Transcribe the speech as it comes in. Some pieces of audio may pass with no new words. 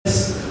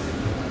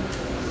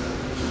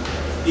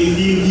if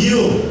you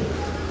view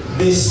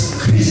this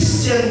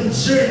Christian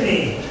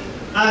journey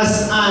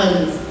as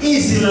an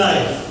easy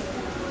life,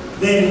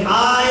 then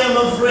I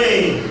am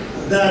afraid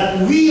that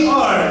we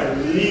are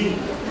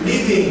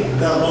living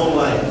the wrong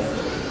life.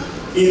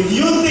 If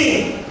you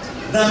think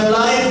that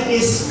life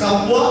is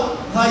kapwa,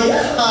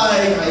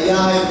 hayay,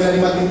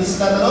 very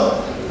magintista na, no?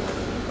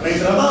 May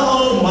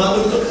trabaho,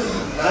 magod,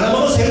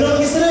 nanaman mo, sa'yo na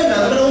mag-isra,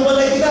 nanaman mo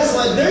balay tigas,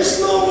 there's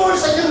no more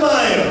second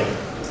mile.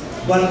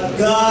 But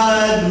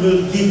God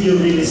will give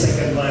you really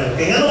second mile.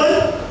 Kaya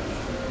ano?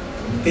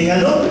 Kaya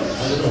ano?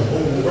 I don't know,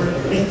 homework,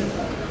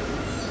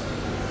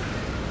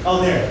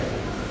 out there.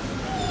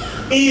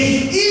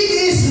 If it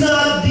is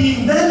not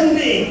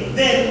demanding,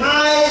 then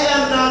I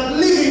am not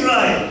living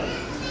right.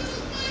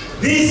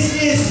 This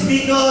is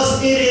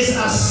because it is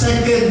a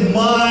second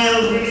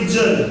mile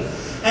religion.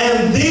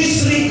 And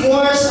this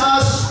requires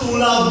us to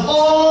love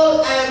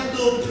all and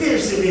to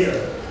persevere.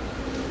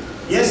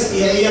 Yes,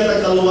 iya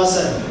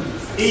tagkaluwasan.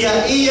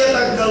 Iya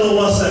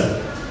tagkaluwasan.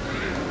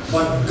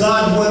 But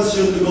God wants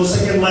you to go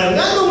second mile.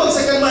 Nga mag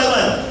second mile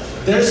man?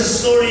 There's a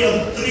story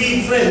of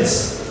 3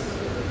 friends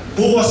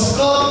who was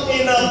caught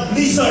in a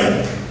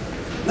blizzard.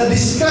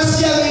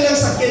 Na-discuss siya ng ilang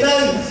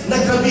sakyanan,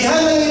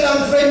 nagkrabihan ng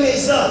ilang friend na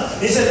isa.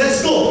 He said,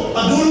 let's go.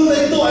 Padulong na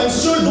ito. I'm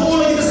sure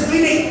doon na kita sa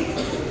clinic.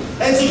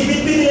 And so,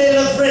 gibit-bit nila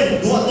ilang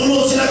friend.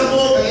 Tulog sila ka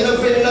po. Ang ilang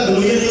friend nila,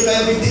 galuyan nila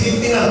kaya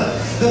 50-50 na.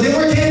 That they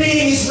were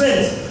carrying his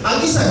friends. Ang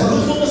isa,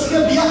 magluto na sila,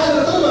 biyahan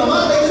na ito,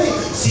 mamatay na rin.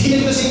 Sige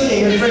nito siya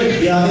yung friend.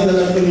 Biyahin na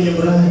lang ito ninyo,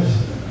 brad.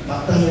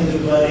 Patay na ito,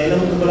 brad. Alam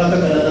mo, wala ka,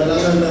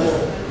 nananalangan na mo.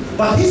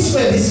 But his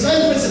friend, his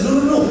kind friend said,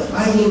 no,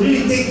 I will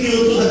really take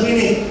you to the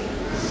clinic.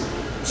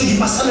 So,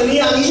 ipasa na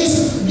niya ang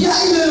inis.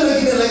 Biyahin na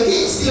lang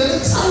kinalagi. Sila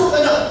nagsalo ka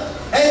na.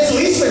 And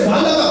so, his friend,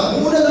 bahala ka.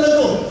 Muna na lang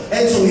ko.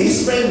 And so,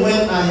 his friend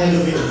went ahead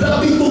of him.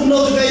 Grabe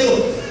tugnaw to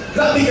kayo.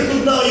 Grabe ka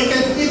tugnaw. You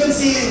can even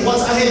see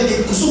what's ahead.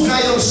 Kusog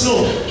kayo ng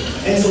snow.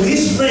 And so,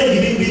 his friend,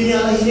 ibig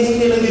niya,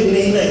 hinahinay lang yun,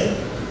 hinahinay.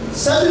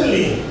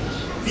 Suddenly,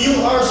 few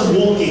hours of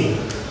walking,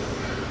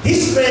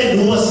 his friend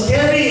who was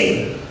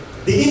carrying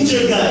the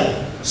injured guy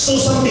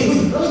saw something.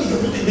 Uy, parang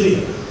ikaputin dili.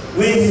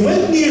 When he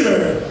went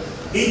nearer,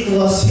 it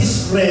was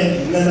his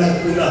friend na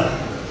naguna.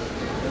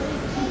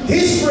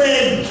 His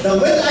friend that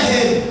went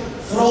ahead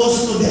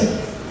froze to death.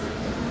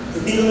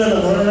 Hindi na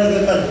lang, wala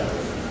naglakan.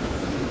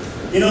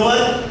 You know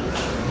what?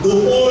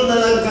 Doon na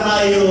lang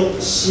kaayo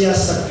siya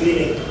sa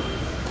clinic.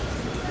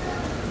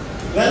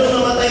 Gano'n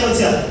namatay man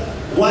siya?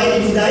 Why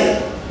did he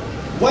die?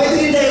 Why did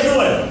he die,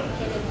 everyone?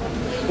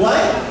 Why?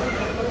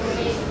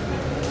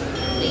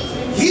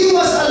 He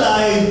was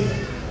alive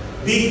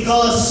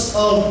because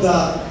of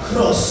the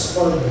cross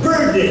or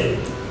burden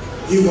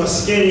he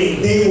was carrying.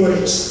 They were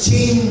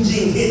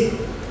exchanging it.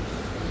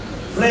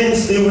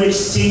 Friends, they were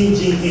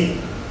exchanging it.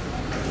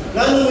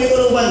 Ngano may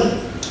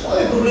unuban?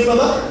 May problema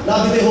ba?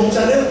 Labi tayo home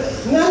channel?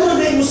 Ngano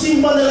na yung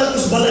musimba na lang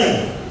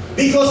balay?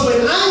 Because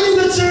when I'm in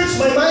the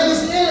church, my mind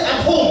is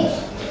at home.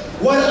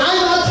 When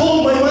I'm at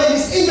home, my mind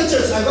is in the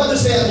church. I'd rather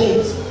stay at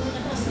home.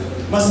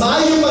 Mas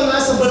maayo pang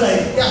nasa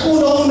balay. Kaya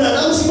kung una-una,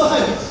 nang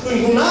simbahan.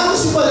 Kung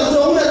nakasimbahan,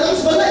 una-una, nang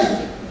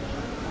balay.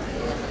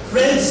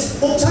 Friends,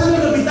 home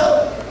channel na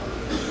bitaw.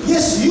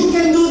 Yes, you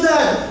can do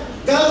that.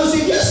 God will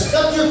say, yes,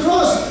 cut your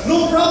cross,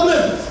 no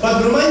problem.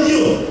 But remind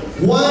you,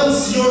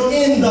 once you're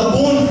in the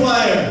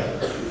bonfire,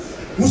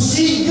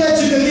 musiga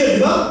dyan kagil, di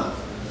ba?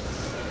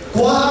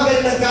 Kuha ka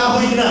ng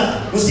kahoy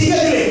na. Musiga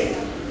dili.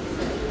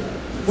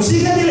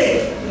 Musiga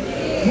dili.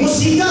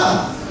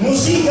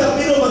 Musiga,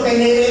 pero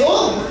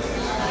magkainay-inayon.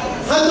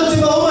 Handod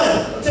si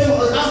Mahuman.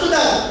 After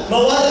that,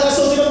 mawala ka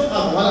so,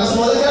 mawala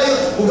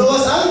kayo.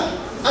 Ugawas ang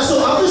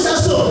aso. After sa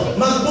aso,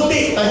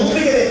 magputi.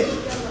 Tagupi ka rin.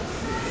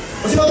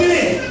 Kasi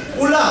mabili.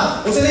 Ula.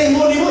 Kung sila yung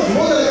muli mo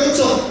na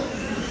nagayutso.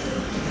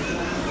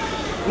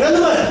 Nga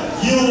naman,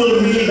 you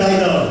will really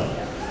die down.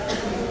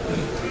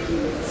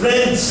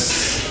 Friends,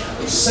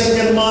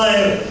 second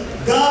mile.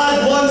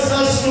 God wants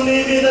us to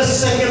live in the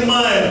second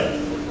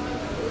mile.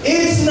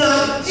 It's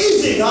not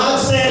easy. God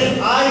said,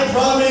 I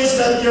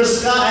promise that your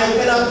sky, I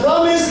cannot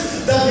promise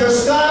that your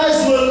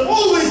skies will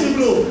always be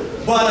blue,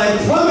 but I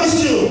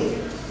promise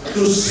you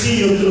to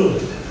see you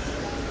through.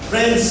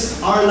 Friends,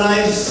 our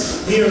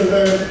lives here on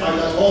earth are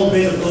not all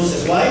made of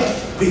roses. Why?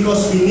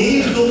 Because we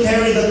need to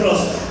carry the cross.